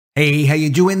Hey, how you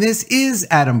doing? This is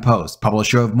Adam Post,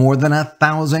 publisher of more than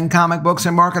 1,000 comic books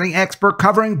and marketing expert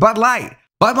covering Bud Light.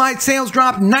 Bud Light sales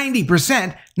dropped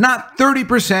 90%, not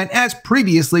 30% as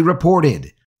previously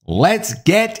reported. Let's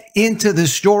get into the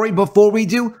story. Before we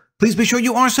do, please be sure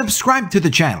you are subscribed to the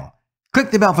channel.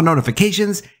 Click the bell for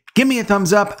notifications. Give me a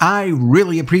thumbs up. I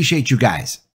really appreciate you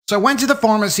guys. So I went to the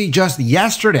pharmacy just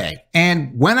yesterday,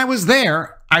 and when I was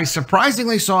there, I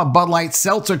surprisingly saw a Bud Light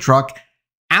seltzer truck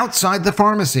outside the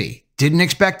pharmacy. Didn't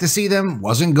expect to see them,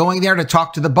 wasn't going there to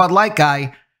talk to the Bud Light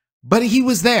guy, but he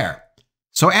was there.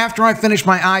 So after I finished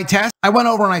my eye test, I went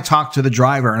over and I talked to the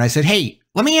driver and I said, hey,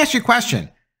 let me ask you a question.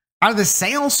 Are the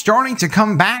sales starting to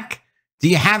come back? Do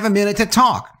you have a minute to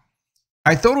talk?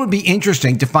 I thought it would be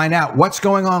interesting to find out what's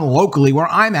going on locally where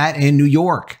I'm at in New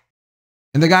York.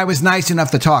 And the guy was nice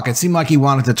enough to talk. It seemed like he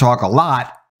wanted to talk a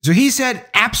lot. So he said,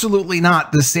 absolutely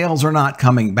not. The sales are not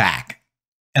coming back.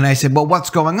 And I said, well, what's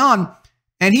going on?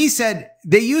 And he said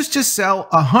they used to sell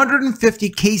 150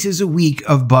 cases a week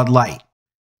of Bud Light.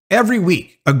 Every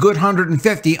week, a good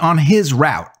 150 on his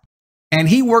route. And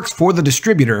he works for the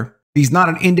distributor. He's not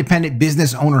an independent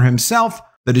business owner himself.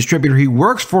 The distributor he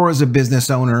works for is a business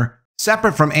owner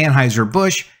separate from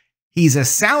Anheuser-Busch. He's a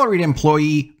salaried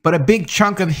employee, but a big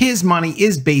chunk of his money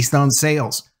is based on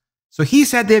sales. So he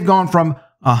said they've gone from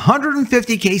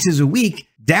 150 cases a week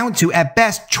down to, at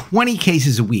best, 20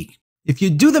 cases a week. If you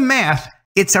do the math,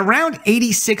 it's around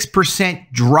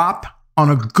 86% drop on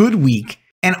a good week,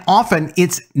 and often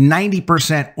it's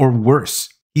 90% or worse.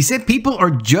 He said people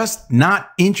are just not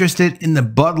interested in the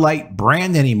Bud Light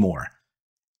brand anymore.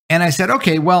 And I said,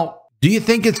 okay, well, do you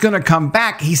think it's going to come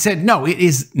back? He said, no, it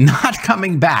is not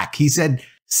coming back. He said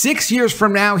 6 years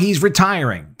from now, he's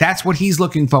retiring. That's what he's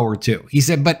looking forward to. He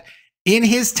said, but in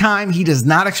his time, he does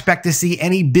not expect to see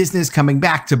any business coming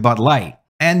back to Bud Light.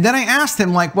 And then I asked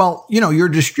him, like, well, you know, your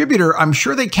distributor, I'm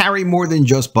sure they carry more than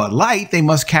just Bud Light. They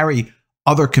must carry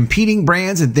other competing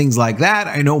brands and things like that.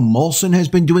 I know Molson has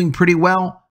been doing pretty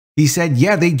well. He said,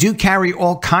 yeah, they do carry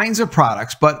all kinds of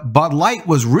products, but Bud Light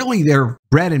was really their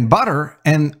bread and butter.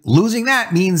 And losing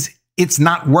that means it's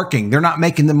not working. They're not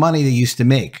making the money they used to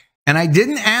make. And I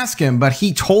didn't ask him, but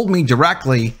he told me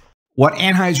directly what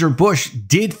Anheuser-Busch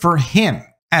did for him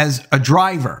as a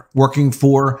driver working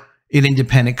for an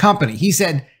independent company. He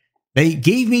said, they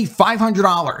gave me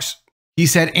 $500. He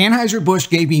said, Anheuser-Busch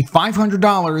gave me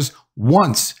 $500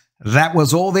 once. That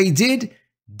was all they did.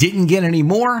 Didn't get any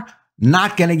more.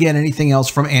 Not going to get anything else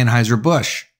from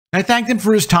Anheuser-Busch. I thanked him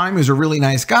for his time. He was a really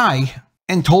nice guy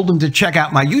and told him to check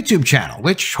out my YouTube channel,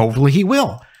 which hopefully he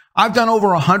will. I've done over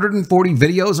 140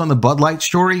 videos on the Bud Light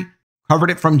story.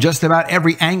 Covered it from just about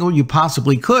every angle you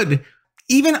possibly could.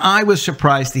 Even I was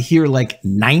surprised to hear like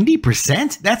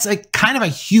 90%. That's a kind of a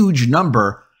huge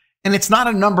number. And it's not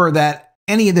a number that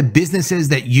any of the businesses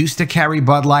that used to carry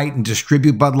Bud Light and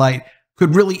distribute Bud Light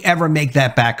could really ever make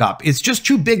that back up. It's just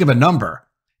too big of a number.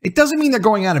 It doesn't mean they're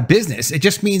going out of business. It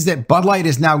just means that Bud Light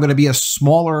is now going to be a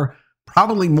smaller,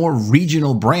 probably more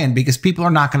regional brand because people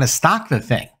are not going to stock the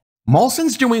thing.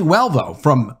 Molson's doing well, though.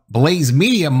 From Blaze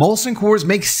Media, Molson Coors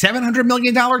makes $700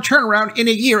 million turnaround in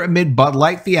a year amid Bud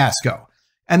Light fiasco.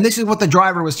 And this is what the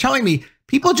driver was telling me.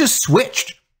 People just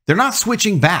switched. They're not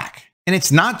switching back. And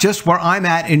it's not just where I'm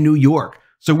at in New York.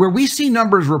 So where we see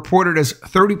numbers reported as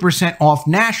 30% off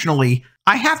nationally,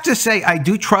 I have to say I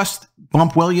do trust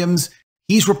Bump Williams.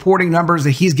 He's reporting numbers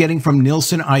that he's getting from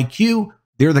Nielsen IQ.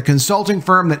 They're the consulting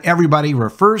firm that everybody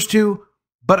refers to.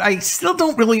 But I still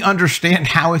don't really understand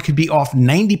how it could be off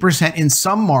 90% in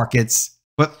some markets,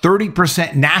 but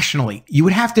 30% nationally. You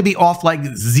would have to be off like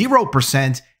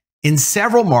 0% in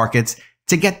several markets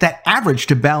to get that average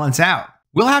to balance out.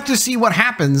 We'll have to see what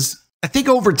happens. I think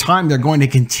over time, they're going to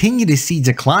continue to see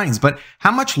declines, but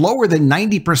how much lower than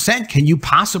 90% can you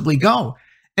possibly go?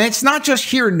 And it's not just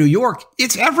here in New York,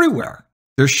 it's everywhere.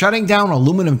 They're shutting down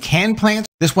aluminum can plants.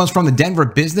 This one's from the Denver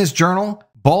Business Journal.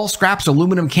 Ball Scrap's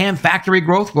aluminum can factory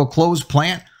growth will close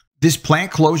plant. This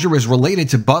plant closure is related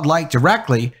to Bud Light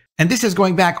directly, and this is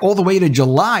going back all the way to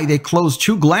July. They closed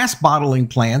 2 glass bottling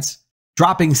plants,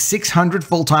 dropping 600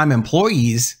 full-time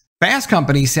employees. Fast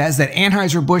Company says that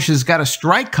Anheuser-Busch has got a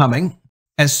strike coming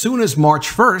as soon as March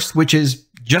 1st, which is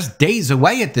just days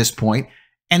away at this point,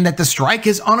 and that the strike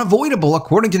is unavoidable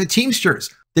according to the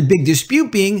Teamsters. The big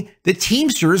dispute being the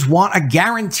Teamsters want a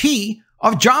guarantee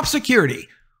of job security.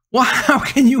 Well, how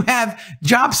can you have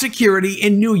job security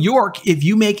in New York if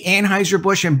you make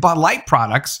Anheuser-Busch and Bud Light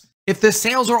products if the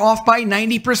sales are off by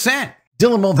 90%?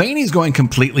 Dylan Mulvaney's going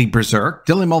completely berserk.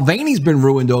 Dylan Mulvaney's been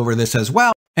ruined over this as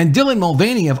well. And Dylan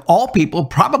Mulvaney, of all people,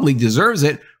 probably deserves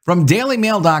it From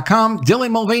DailyMail.com, Dylan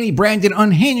Mulvaney branded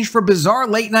unhinged for bizarre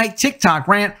late-night TikTok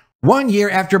rant 1 year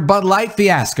after Bud Light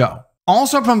fiasco.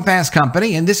 Also from Fast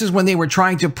Company, and this is when they were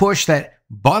trying to push that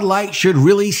Bud Light should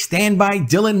really stand by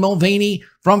Dylan Mulvaney.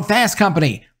 From Fast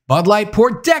Company, Bud Light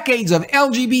poured decades of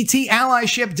LGBT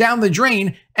allyship down the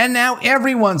drain, and now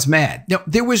everyone's mad. Now,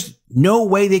 there was no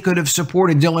way they could have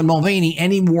supported Dylan Mulvaney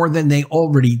any more than they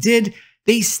already did.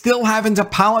 They still haven't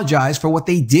apologized for what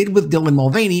they did with Dylan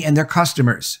Mulvaney and their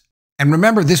customers. And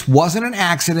remember, this wasn't an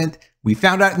accident. We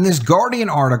found out in this Guardian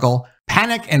article,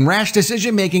 panic and rash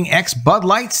decision-making ex-Bud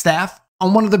Light staff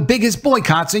on one of the biggest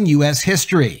boycotts in U.S.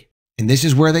 history. And this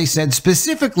is where they said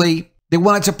specifically they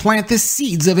wanted to plant the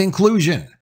seeds of inclusion.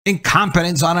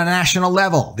 Incompetence on a national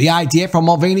level. The idea from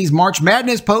Mulvaney's March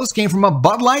Madness post came from a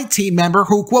Bud Light team member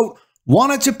who, quote,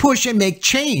 wanted to push and make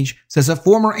change, says a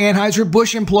former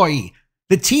Anheuser-Busch employee.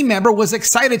 The team member was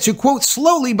excited to, quote,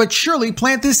 slowly but surely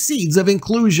plant the seeds of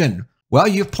inclusion. Well,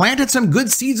 you've planted some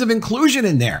good seeds of inclusion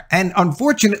in there. And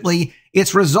unfortunately,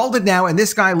 it's resulted now in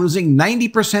this guy losing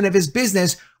 90% of his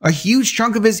business, a huge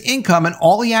chunk of his income, and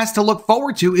all he has to look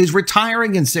forward to is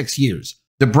retiring in 6 years.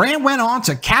 The brand went on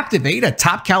to Captivate, a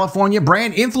top California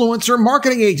brand influencer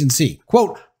marketing agency.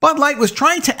 Quote, Bud Light was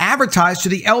trying to advertise to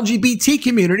the LGBT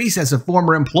community, says a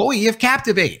former employee of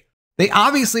Captivate. They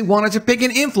obviously wanted to pick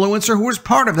an influencer who was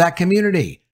part of that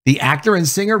community. The actor and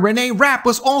singer Renee Rapp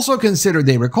was also considered,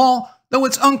 they recall, though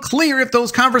it's unclear if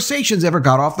those conversations ever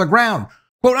got off the ground.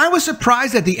 Quote, I was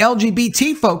surprised at the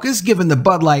LGBT focus given the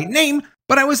Bud Light name,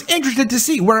 but I was interested to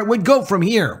see where it would go from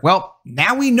here. Well,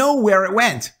 now we know where it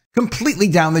went. Completely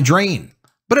down the drain.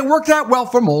 But it worked out well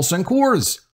for Molson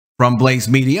Coors. From Blaze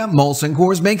Media, Molson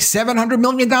Coors makes $700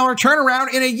 million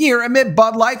turnaround in a year amid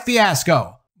Bud Light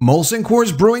fiasco. Molson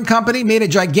Coors Brewing Company made a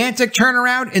gigantic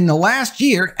turnaround in the last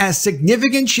year as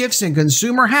significant shifts in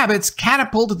consumer habits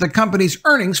catapulted the company's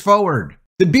earnings forward.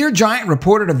 The beer giant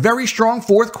reported a very strong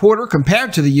fourth quarter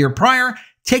compared to the year prior,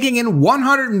 taking in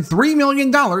 $103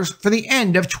 million for the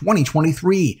end of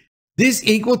 2023. This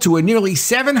equaled to a nearly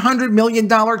 $700 million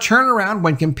turnaround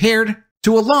when compared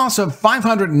to a loss of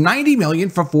 $590 million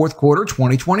for fourth quarter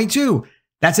 2022.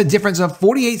 That's a difference of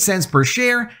 48 cents per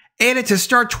share added to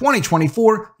start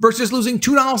 2024 versus losing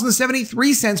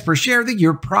 $2.73 per share the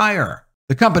year prior.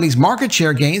 The company's market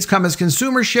share gains come as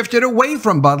consumers shifted away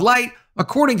from Bud Light,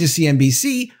 according to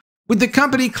CNBC, with the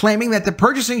company claiming that the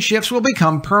purchasing shifts will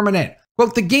become permanent.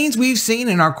 Quote, the gains we've seen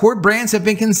in our core brands have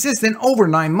been consistent over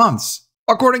 9 months,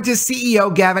 according to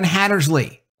CEO Gavin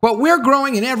Hattersley. Quote, we're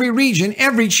growing in every region,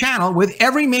 every channel, with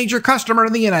every major customer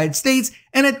in the United States,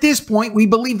 and at this point, we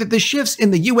believe that the shifts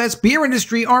in the U.S. beer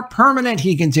industry are permanent,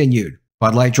 he continued.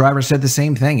 Bud Light driver said the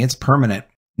same thing, it's permanent.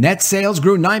 Net sales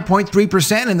grew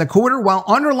 9.3% in the quarter, while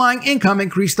underlying income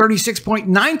increased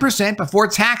 36.9% before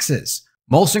taxes.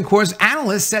 Molson Coors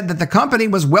analysts said that the company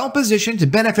was well-positioned to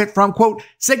benefit from, quote,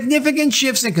 significant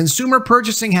shifts in consumer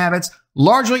purchasing habits,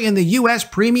 largely in the U.S.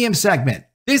 premium segment.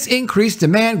 This increased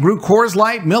demand grew Coors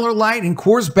Light, Miller Lite, and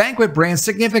Coors Banquet brands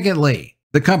significantly.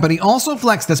 The company also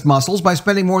flexed its muscles by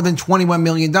spending more than $21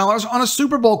 million on a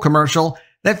Super Bowl commercial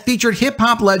that featured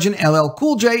hip-hop legend LL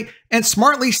Cool J and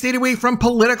smartly stayed away from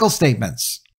political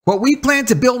statements. Quote, we plan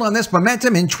to build on this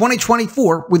momentum in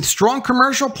 2024 with strong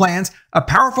commercial plans, a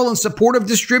powerful and supportive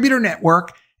distributor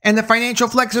network, and the financial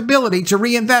flexibility to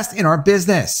reinvest in our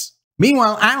business.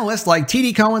 Meanwhile, analysts like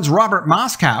TD Cowen's Robert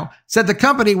Moskow said the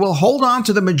company will hold on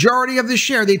to the majority of the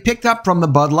share they picked up from the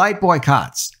Bud Light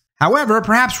boycotts. However,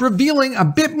 perhaps revealing a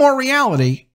bit more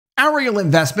reality, Ariel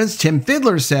Investments' Tim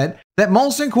Fiddler said that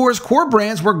Molson Coors core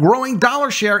brands were growing dollar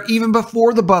share even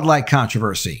before the Bud Light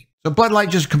controversy. So Bud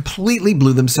Light just completely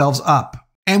blew themselves up.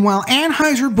 And while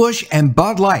Anheuser-Busch and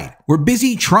Bud Light were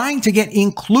busy trying to get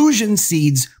inclusion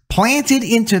seeds planted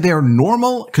into their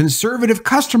normal conservative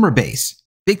customer base,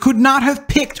 they could not have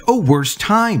picked a worse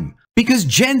time, because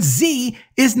Gen Z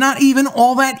is not even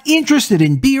all that interested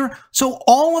in beer, so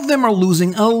all of them are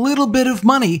losing a little bit of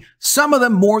money, some of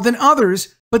them more than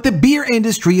others, but the beer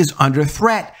industry is under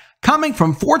threat. Coming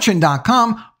from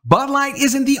Fortune.com, Bud Light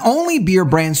isn't the only beer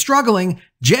brand struggling.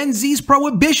 Gen Z's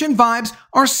prohibition vibes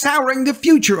are souring the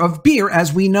future of beer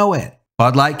as we know it.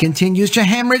 Bud Light continues to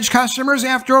hemorrhage customers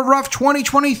after a rough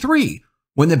 2023,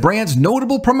 when the brand's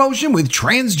notable promotion with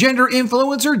transgender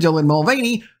influencer Dylan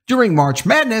Mulvaney during March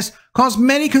Madness caused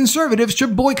many conservatives to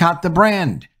boycott the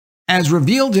brand. As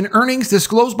revealed in earnings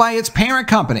disclosed by its parent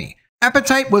company,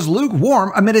 appetite was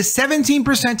lukewarm amid a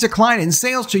 17% decline in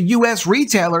sales to U.S.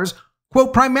 retailers,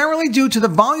 quote, primarily due to the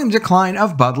volume decline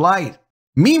of Bud Light.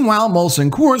 Meanwhile, Molson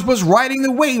Coors was riding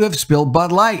the wave of spilled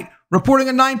Bud Light, reporting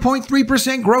a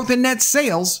 9.3% growth in net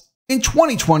sales in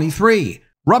 2023.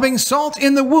 Rubbing salt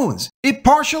in the wounds, it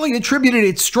partially attributed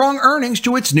its strong earnings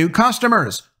to its new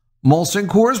customers. Molson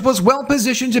Coors was well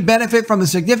positioned to benefit from the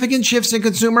significant shifts in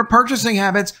consumer purchasing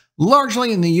habits,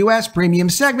 largely in the U.S. premium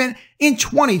segment, in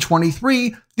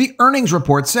 2023, the earnings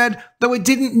report said, though it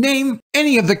didn't name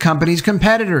any of the company's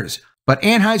competitors. But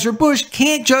Anheuser-Busch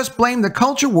can't just blame the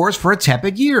culture wars for a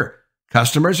tepid year.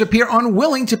 Customers appear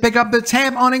unwilling to pick up the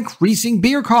tab on increasing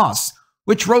beer costs,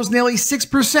 which rose nearly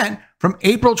 6% from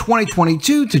April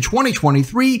 2022 to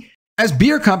 2023, as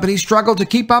beer companies struggle to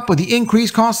keep up with the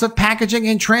increased costs of packaging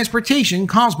and transportation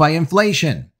caused by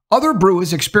inflation. Other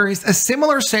brewers experienced a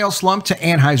similar sales slump to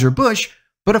Anheuser-Busch,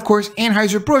 but of course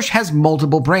Anheuser-Busch has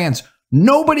multiple brands.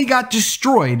 Nobody got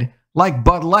destroyed like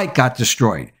Bud Light got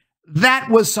destroyed. That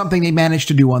was something they managed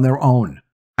to do on their own.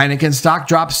 Heineken stock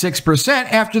dropped 6%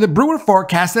 after the brewer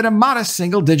forecasted a modest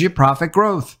single-digit profit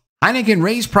growth. Heineken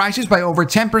raised prices by over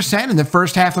 10% in the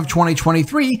first half of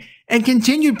 2023 and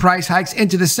continued price hikes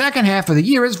into the second half of the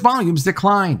year as volumes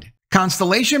declined.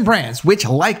 Constellation Brands, which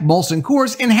like Molson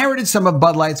Coors inherited some of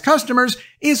Bud Light's customers,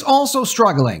 is also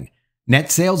struggling.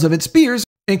 Net sales of its beers,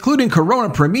 including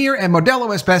Corona Premier and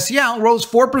Modelo Especial, rose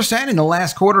 4% in the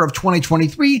last quarter of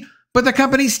 2023, but the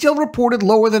company still reported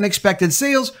lower than expected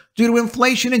sales due to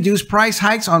inflation-induced price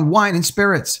hikes on wine and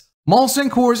spirits. Molson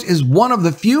Coors is one of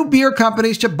the few beer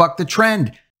companies to buck the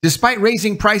trend. Despite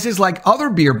raising prices like other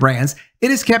beer brands, it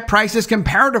has kept prices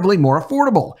comparatively more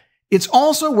affordable. It's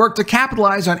also worked to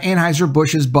capitalize on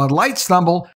Anheuser-Busch's Bud Light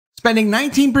stumble, spending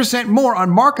 19% more on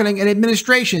marketing and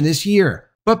administration this year.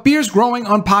 But beer's growing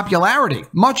on popularity,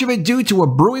 much of it due to a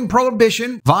brewing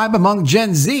prohibition vibe among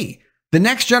Gen Z. The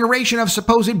next generation of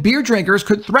supposed beer drinkers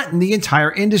could threaten the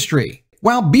entire industry.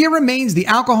 While beer remains the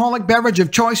alcoholic beverage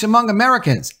of choice among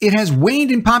Americans, it has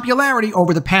waned in popularity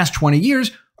over the past 20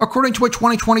 years, according to a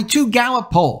 2022 Gallup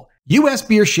poll. U.S.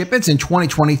 beer shipments in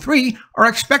 2023 are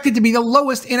expected to be the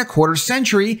lowest in a quarter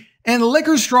century, and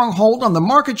liquor's strong hold on the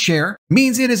market share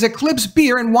means it has eclipsed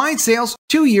beer and wine sales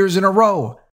 2 years in a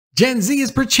row. Gen Z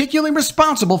is particularly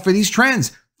responsible for these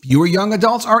trends. Fewer young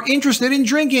adults are interested in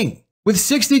drinking, with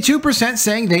 62%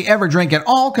 saying they ever drink at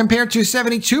all compared to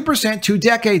 72% 2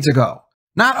 decades ago.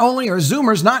 Not only are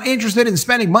Zoomers not interested in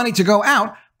spending money to go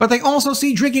out, but they also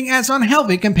see drinking as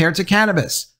unhealthy compared to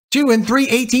cannabis. 2 in 3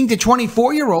 18 to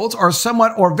 24-year-olds are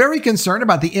somewhat or very concerned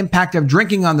about the impact of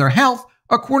drinking on their health,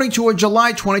 according to a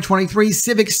July 2023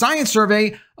 Civic Science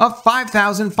survey of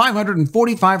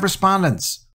 5,545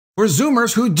 respondents. For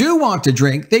Zoomers who do want to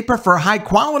drink, they prefer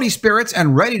high-quality spirits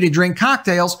and ready-to-drink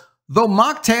cocktails, though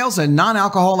mocktails and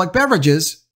non-alcoholic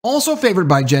beverages, also favored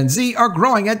by Gen Z, are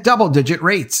growing at double-digit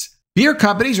rates. Beer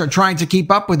companies are trying to keep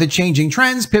up with the changing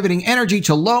trends, pivoting energy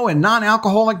to low and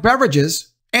non-alcoholic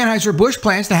beverages. Anheuser-Busch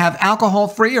plans to have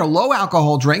alcohol-free or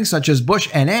low-alcohol drinks such as Busch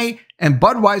NA and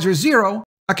Budweiser Zero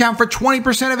account for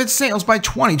 20% of its sales by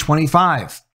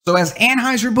 2025. So as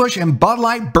Anheuser-Busch and Bud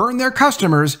Light burn their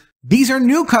customers, these are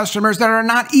new customers that are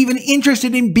not even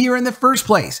interested in beer in the first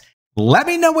place. Let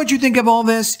me know what you think of all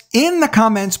this in the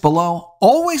comments below.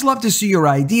 Always love to see your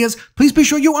ideas. Please be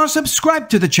sure you are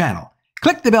subscribed to the channel.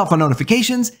 Click the bell for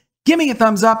notifications, give me a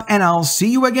thumbs up, and I'll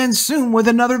see you again soon with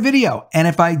another video. And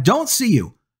if I don't see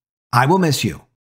you, I will miss you.